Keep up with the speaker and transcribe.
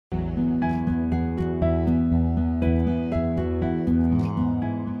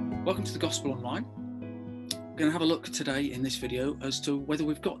Welcome to the Gospel Online. We're going to have a look today in this video as to whether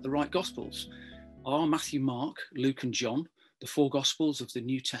we've got the right Gospels. Are Matthew, Mark, Luke and John, the four Gospels of the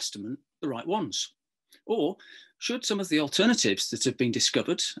New Testament, the right ones? Or should some of the alternatives that have been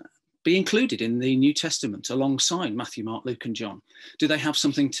discovered be included in the New Testament alongside Matthew, Mark, Luke and John? Do they have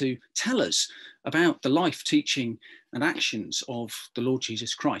something to tell us about the life, teaching and actions of the Lord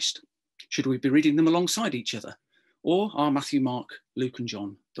Jesus Christ? Should we be reading them alongside each other? Or are Matthew, Mark, Luke and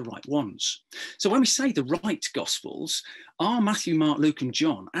John the right ones? So when we say the right Gospels, are Matthew, Mark, Luke and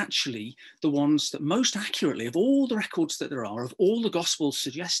John actually the ones that most accurately, of all the records that there are, of all the Gospels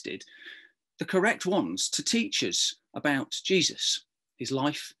suggested, the correct ones to teach us about Jesus, his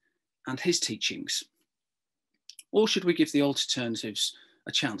life and his teachings? Or should we give the alternatives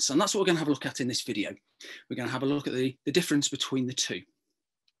a chance? And that's what we're going to have a look at in this video. We're going to have a look at the difference between the two.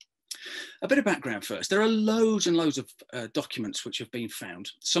 A bit of background first. There are loads and loads of documents which have been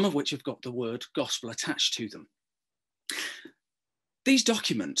found, some of which have got the word gospel attached to them. These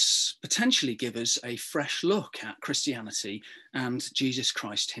documents potentially give us a fresh look at Christianity and Jesus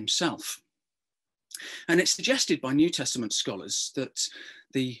Christ himself. And it's suggested by New Testament scholars that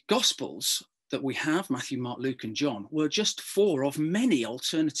the Gospels that we have, Matthew, Mark, Luke and John, were just four of many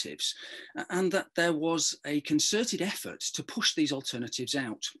alternatives, and that there was a concerted effort to push these alternatives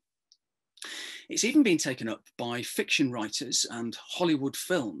out. It's even been taken up by fiction writers and Hollywood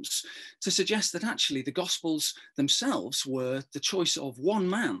films to suggest that actually the Gospels themselves were the choice of one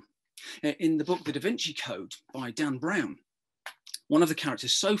man. In the book The Da Vinci Code by Dan Brown, one of the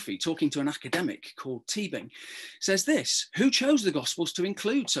characters, Sophie, talking to an academic called Teabing, says this: "Who chose the Gospels to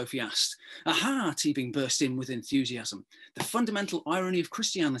include?" Sophie asked. "Aha," Teabing burst in with enthusiasm. "The fundamental irony of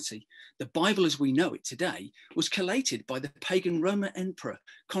Christianity, the Bible as we know it today, was collated by the pagan Roman emperor,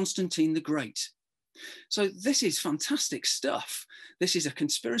 Constantine the Great." So this is fantastic stuff. This is a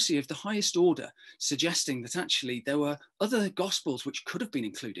conspiracy of the highest order, suggesting that actually there were other Gospels which could have been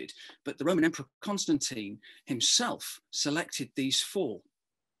included, but the Roman Emperor Constantine himself selected these four.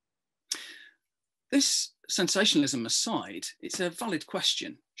 This sensationalism aside, it's a valid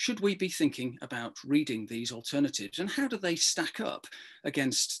question. Should we be thinking about reading these alternatives, and how do they stack up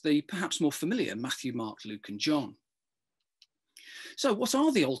against the perhaps more familiar Matthew, Mark, Luke and John? So what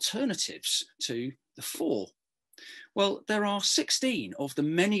are the alternatives to the four? Well, there are 16 of the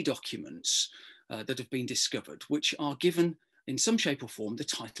many documents that have been discovered, which are given in some shape or form the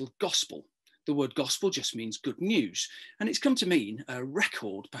title gospel. The word gospel just means good news, and it's come to mean a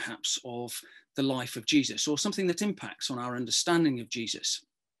record perhaps of the life of Jesus, or something that impacts on our understanding of Jesus.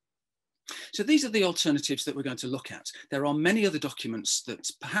 So these are the alternatives that we're going to look at. There are many other documents that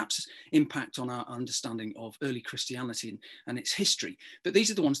perhaps impact on our understanding of early Christianity and its history, but these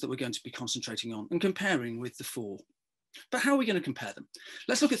are the ones that we're going to be concentrating on and comparing with the four. But how are we going to compare them?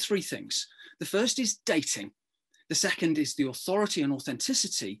 Let's look at three things. The first is dating. The second is the authority and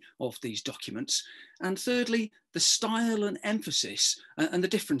authenticity of these documents. And thirdly, the style and emphasis and the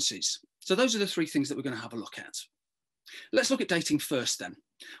differences. So those are the three things that we're going to have a look at. Let's look at dating first then.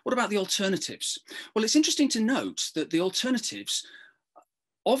 What about the alternatives? Well, it's interesting to note that the alternatives,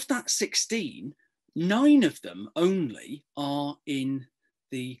 of that 16, 9 of them only are in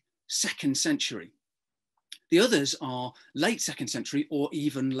the 2nd century. The others are late 2nd century or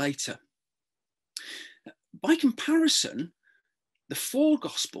even later. By comparison, the four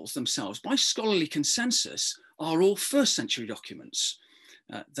Gospels themselves, by scholarly consensus, are all 1st century documents.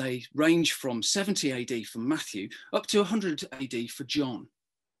 They range from 70 AD for Matthew up to 100 AD for John.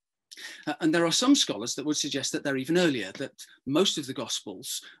 And there are some scholars that would suggest that they're even earlier, that most of the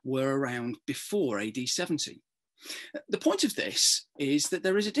Gospels were around before AD 70. The point of this is that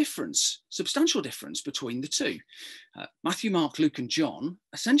there is a difference, substantial difference between the two. Matthew, Mark, Luke and John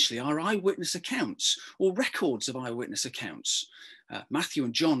essentially are eyewitness accounts, or records of eyewitness accounts. Matthew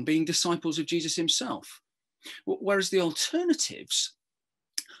and John being disciples of Jesus himself. Whereas the alternatives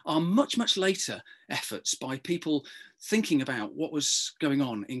are much, much later efforts by people thinking about what was going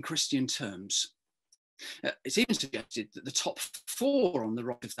on in Christian terms. It's even suggested that the top 4 on the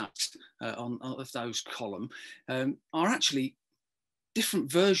right of that, of those column, are actually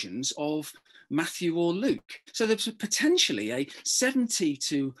different versions of Matthew or Luke. So there's potentially a 70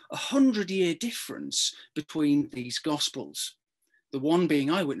 to 100 year difference between these Gospels. The one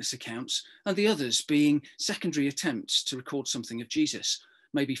being eyewitness accounts and the others being secondary attempts to record something of Jesus,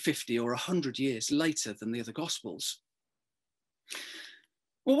 maybe 50 or 100 years later than the other Gospels.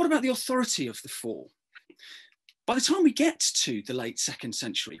 Well, what about the authority of the four? By the time we get to the late 2nd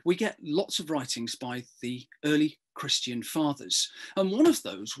century, we get lots of writings by the early Christian fathers. And one of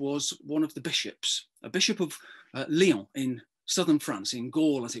those was one of the bishops, a bishop of Lyon in southern France, in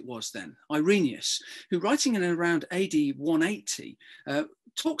Gaul as it was then, Irenaeus, who writing in around AD 180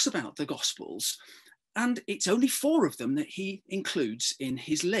 talks about the Gospels, and it's only 4 of them that he includes in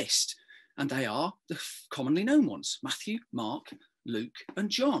his list, and they are the commonly known ones: Matthew, Mark, Luke and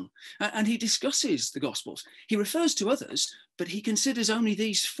John. And he discusses the Gospels. He refers to others, but he considers only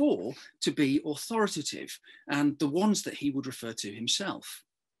these 4 to be authoritative and the ones that he would refer to himself.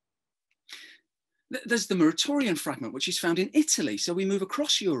 There's the Muratorian fragment, which is found in Italy. So we move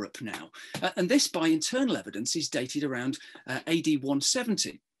across Europe now. And this, by internal evidence, is dated around AD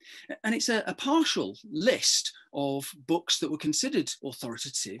 170. And it's a partial list of books that were considered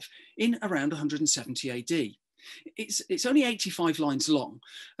authoritative in around 170 AD. It's only 85 lines long,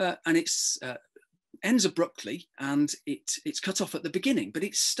 and it's ends abruptly, and it's cut off at the beginning, but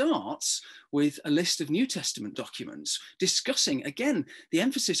it starts with a list of New Testament documents discussing, again, the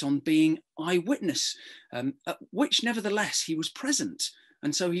emphasis on being eyewitness, which nevertheless he was present.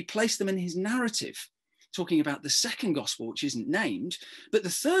 And so he placed them in his narrative, talking about the second gospel, which isn't named, but the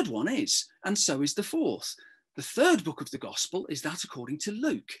third one is, and so is the fourth. The third book of the gospel is that according to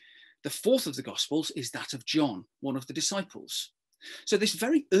Luke. The fourth of the gospels is that of John, one of the disciples. So this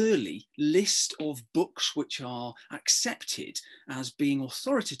very early list of books which are accepted as being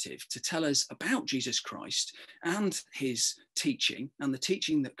authoritative to tell us about Jesus Christ and his teaching and the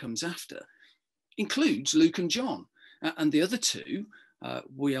teaching that comes after includes Luke and John. And the other 2,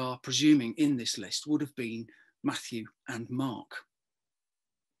 we are presuming in this list, would have been Matthew and Mark.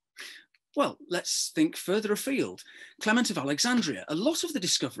 Well, let's think further afield. Clement of Alexandria. A lot of the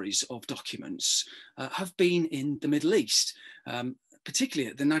discoveries of documents have been in the Middle East, particularly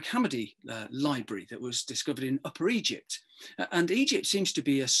at the Nag Hammadi library that was discovered in Upper Egypt. And Egypt seems to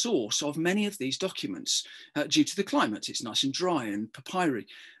be a source of many of these documents due to the climate. It's nice and dry, and papyri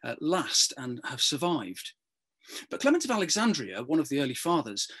last and have survived. But Clement of Alexandria, one of the early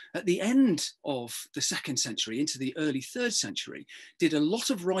fathers, at the end of the 2nd century into the early 3rd century, did a lot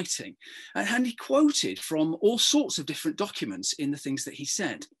of writing, and he quoted from all sorts of different documents in the things that he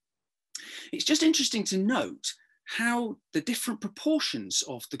said. It's just interesting to note how the different proportions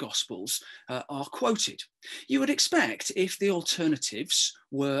of the Gospels are quoted. You would expect, if the alternatives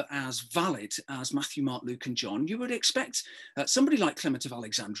were as valid as Matthew, Mark, Luke and John, you would expect somebody like Clement of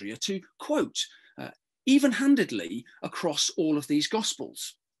Alexandria to quote even-handedly across all of these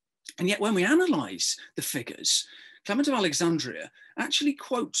Gospels. And yet when we analyse the figures, Clement of Alexandria actually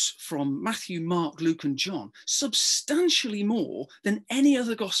quotes from Matthew, Mark, Luke and John substantially more than any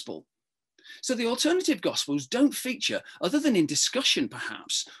other Gospel. So the alternative Gospels don't feature, other than in discussion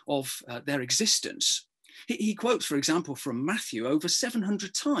perhaps, of their existence. He quotes, for example, from Matthew over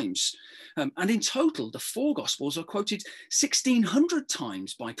 700 times. And in total, the 4 Gospels are quoted 1,600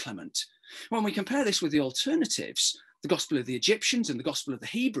 times by Clement. When we compare this with the alternatives, the Gospel of the Egyptians and the Gospel of the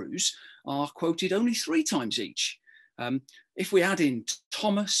Hebrews are quoted only 3 times each. If we add in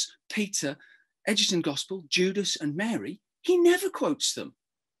Thomas, Peter, Egerton Gospel, Judas and Mary, he never quotes them.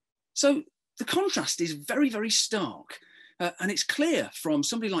 So the contrast is very, very stark. And it's clear from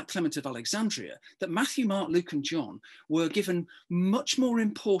somebody like Clement of Alexandria that Matthew, Mark, Luke and John were given much more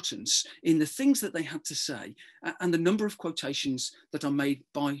importance in the things that they had to say and the number of quotations that are made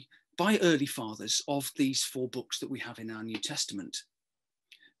by early fathers of these 4 books that we have in our New Testament.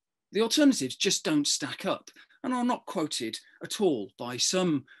 The alternatives just don't stack up and are not quoted at all by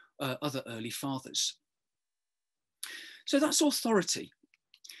some other early fathers. So that's authority.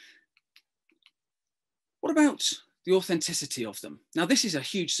 What about the authenticity of them? Now, this is a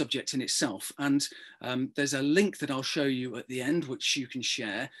huge subject in itself, and there's a link that I'll show you at the end, which you can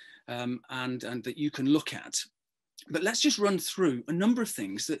share and that you can look at. But let's just run through a number of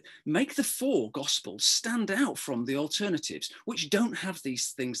things that make the 4 Gospels stand out from the alternatives, which don't have these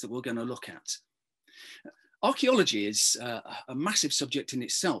things that we're going to look at. Archaeology is a massive subject in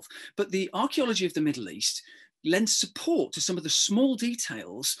itself, but the archaeology of the Middle East lends support to some of the small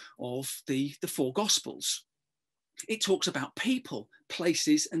details of the 4 Gospels. It talks about people,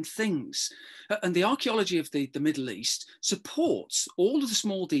 places and things. And the archaeology of the Middle East supports all of the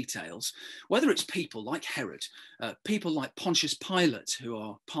small details, whether it's people like Herod, people like Pontius Pilate, who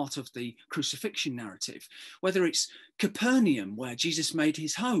are part of the crucifixion narrative, whether it's Capernaum, where Jesus made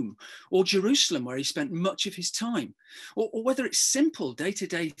his home, or Jerusalem, where he spent much of his time, or whether it's simple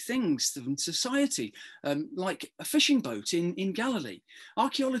day-to-day things in society, like a fishing boat in Galilee.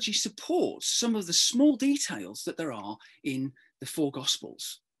 Archaeology supports some of the small details that there are in the 4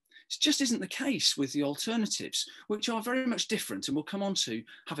 Gospels. It just isn't the case with the alternatives, which are very much different, and we'll come on to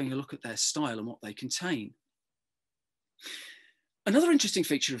having a look at their style and what they contain. Another interesting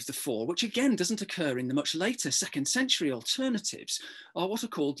feature of the four, which again doesn't occur in the much later 2nd century alternatives, are what are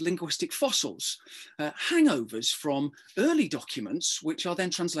called linguistic fossils, hangovers from early documents, which are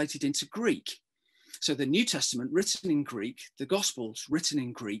then translated into Greek. So the New Testament written in Greek, the Gospels written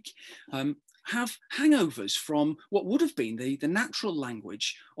in Greek, have hangovers from what would have been the natural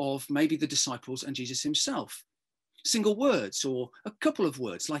language of maybe the disciples and Jesus himself. Single words or a couple of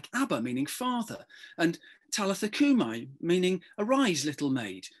words like Abba, meaning father, and Talitha Kumai, meaning arise, little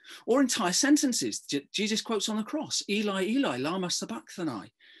maid, or entire sentences Jesus quotes on the cross, Eli, Eli, lama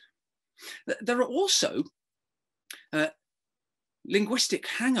sabachthani. There are also linguistic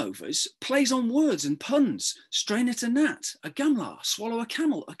hangovers, plays on words and puns, strain at a gnat, a gamla, swallow a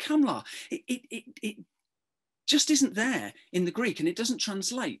camel, a camla. It just isn't there in the Greek and it doesn't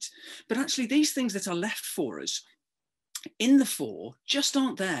translate. But actually these things that are left for us in the four just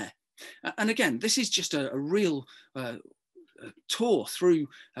aren't there. And again, this is just a real tour through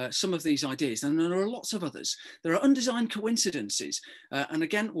some of these ideas, and there are lots of others. There are undesigned coincidences, and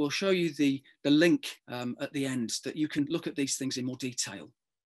again, we'll show you the link at the end that you can look at these things in more detail.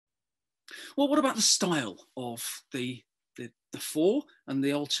 Well, what about the style of the four and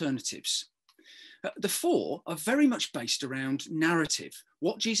the alternatives? The four are very much based around narrative,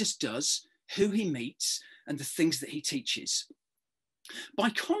 what Jesus does, who he meets, and the things that he teaches. By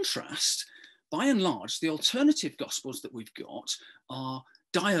contrast, by and large, the alternative gospels that we've got are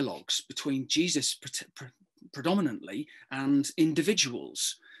dialogues between Jesus predominantly and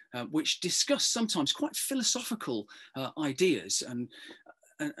individuals, which discuss sometimes quite philosophical ideas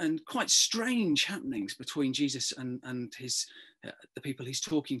and quite strange happenings between Jesus and the people he's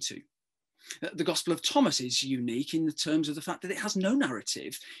talking to. The Gospel of Thomas is unique in the terms of the fact that it has no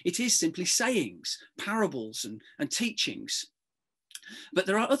narrative. It is simply sayings, parables, and teachings. But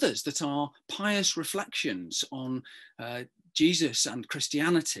there are others that are pious reflections on Jesus and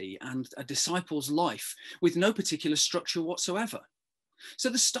Christianity and a disciple's life with no particular structure whatsoever. So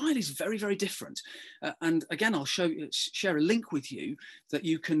the style is very, very different. And again, I'll share a link with you that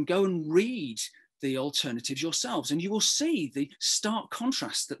you can go and read the alternatives yourselves, and you will see the stark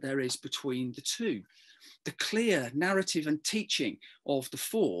contrast that there is between the two. The clear narrative and teaching of the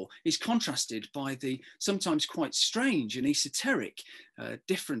four is contrasted by the sometimes quite strange and esoteric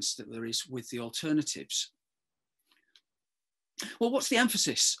difference that there is with the alternatives. Well, what's the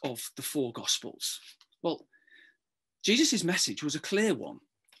emphasis of the four Gospels? Well, Jesus' message was a clear one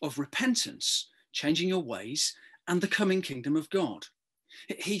of repentance, changing your ways, and the coming kingdom of God.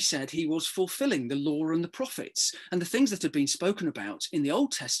 He said he was fulfilling the law and the prophets, and the things that had been spoken about in the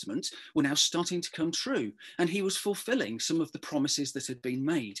Old Testament were now starting to come true, and he was fulfilling some of the promises that had been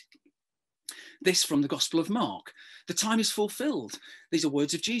made. This from the Gospel of Mark. The time is fulfilled. These are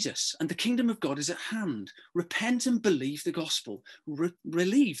words of Jesus, and the kingdom of God is at hand. Repent and believe the gospel.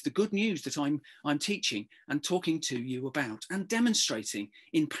 Relieve the good news that I'm teaching and talking to you about and demonstrating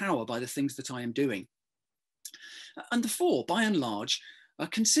in power by the things that I am doing. And the four, by and large, are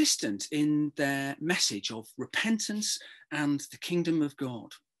consistent in their message of repentance and the kingdom of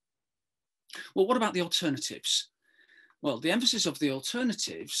God. Well, what about the alternatives? Well, the emphasis of the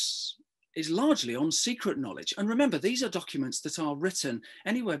alternatives is largely on secret knowledge. And remember, these are documents that are written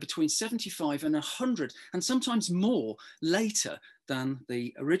anywhere between 75 and 100, and sometimes more later than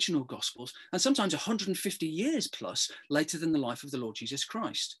the original Gospels, and sometimes 150 years plus later than the life of the Lord Jesus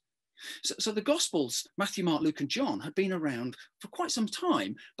Christ. So the Gospels, Matthew, Mark, Luke, and John, had been around for quite some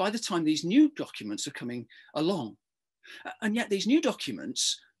time by the time these new documents are coming along. And yet these new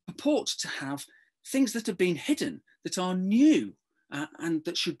documents purport to have things that have been hidden, that are new, and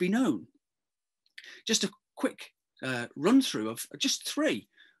that should be known. Just a quick run through of just three.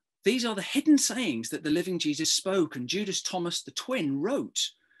 These are the hidden sayings that the living Jesus spoke and Judas Thomas, the twin,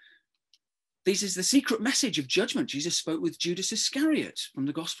 wrote. This is the secret message of judgment Jesus spoke with Judas Iscariot from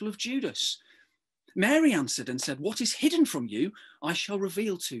the Gospel of Judas. Mary answered and said, "What is hidden from you, I shall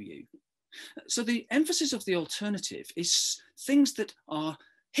reveal to you." So the emphasis of the alternative is things that are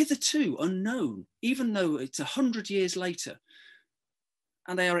hitherto unknown, even though it's 100 years later.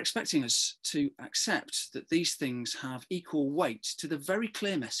 And they are expecting us to accept that these things have equal weight to the very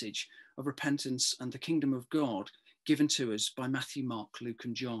clear message of repentance and the kingdom of God given to us by Matthew, Mark, Luke,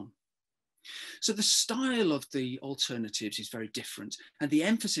 and John. So the style of the alternatives is very different, and the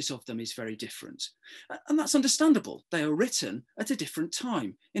emphasis of them is very different. And that's understandable. They are written at a different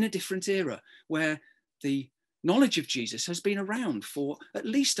time, in a different era, where the knowledge of Jesus has been around for at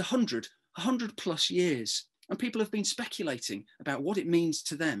least 100 plus years. And people have been speculating about what it means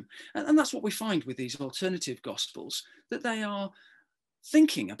to them. And that's what we find with these alternative gospels, that they are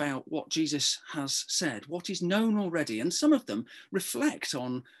thinking about what Jesus has said, what is known already, and some of them reflect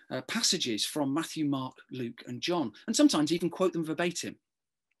on passages from Matthew, Mark, Luke, and John, and sometimes even quote them verbatim.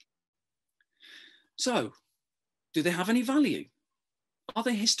 So, do they have any value? Are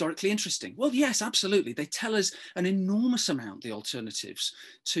they historically interesting? Well, yes, absolutely. They tell us an enormous amount, the alternatives,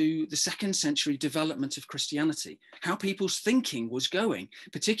 to the 2nd century development of Christianity, how people's thinking was going,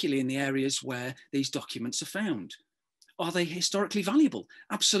 particularly in the areas where these documents are found. Are they historically valuable?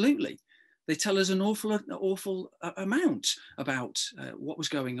 Absolutely. They tell us an awful amount about what was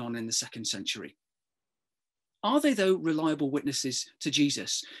going on in the 2nd century. Are they, though, reliable witnesses to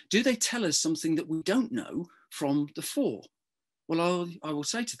Jesus? Do they tell us something that we don't know from the 4? Well, I will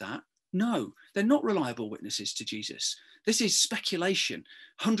say to that, no, they're not reliable witnesses to Jesus. This is speculation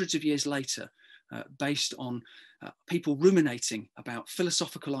hundreds of years later, based on people ruminating about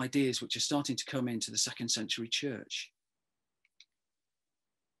philosophical ideas which are starting to come into the 2nd century church.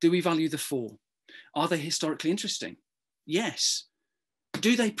 Do we value the 4? Are they historically interesting? Yes.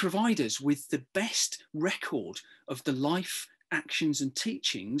 Do they provide us with the best record of the life, actions, and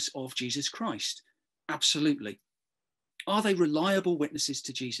teachings of Jesus Christ? Absolutely. Are they reliable witnesses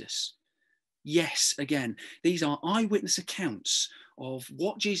to Jesus? Yes, again, these are eyewitness accounts of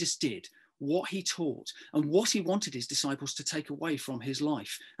what Jesus did, what he taught, and what he wanted his disciples to take away from his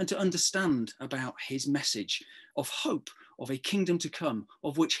life and to understand about his message of hope, of a kingdom to come,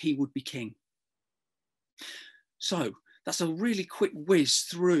 of which he would be king. So that's a really quick whiz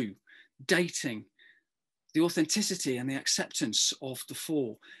through dating, the authenticity and the acceptance of the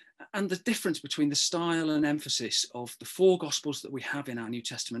 4, and the difference between the style and emphasis of the 4 Gospels that we have in our New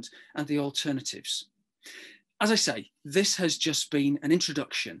Testament and the alternatives. As I say, this has just been an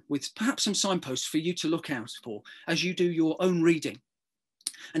introduction with perhaps some signposts for you to look out for as you do your own reading.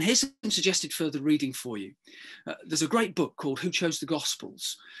 And here's some suggested further reading for you. There's a great book called Who Chose the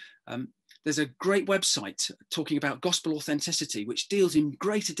Gospels? There's a great website talking about gospel authenticity, which deals in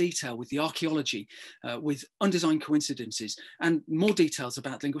greater detail with the archaeology, with undesigned coincidences, and more details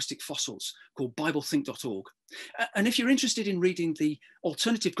about linguistic fossils, called BibleThink.org. And if you're interested in reading the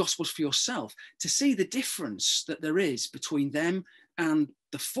alternative gospels for yourself, to see the difference that there is between them and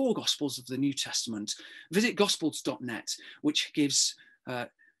the 4 gospels of the New Testament, visit gospels.net, which gives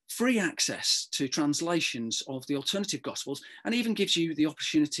free access to translations of the alternative gospels, and even gives you the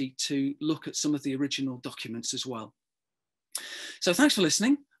opportunity to look at some of the original documents as well. So thanks for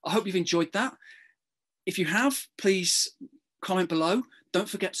listening. I hope you've enjoyed that. If you have, please comment below. Don't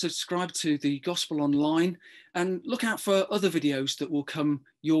forget to subscribe to the Gospel Online and look out for other videos that will come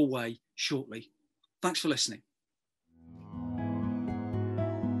your way shortly. Thanks for listening.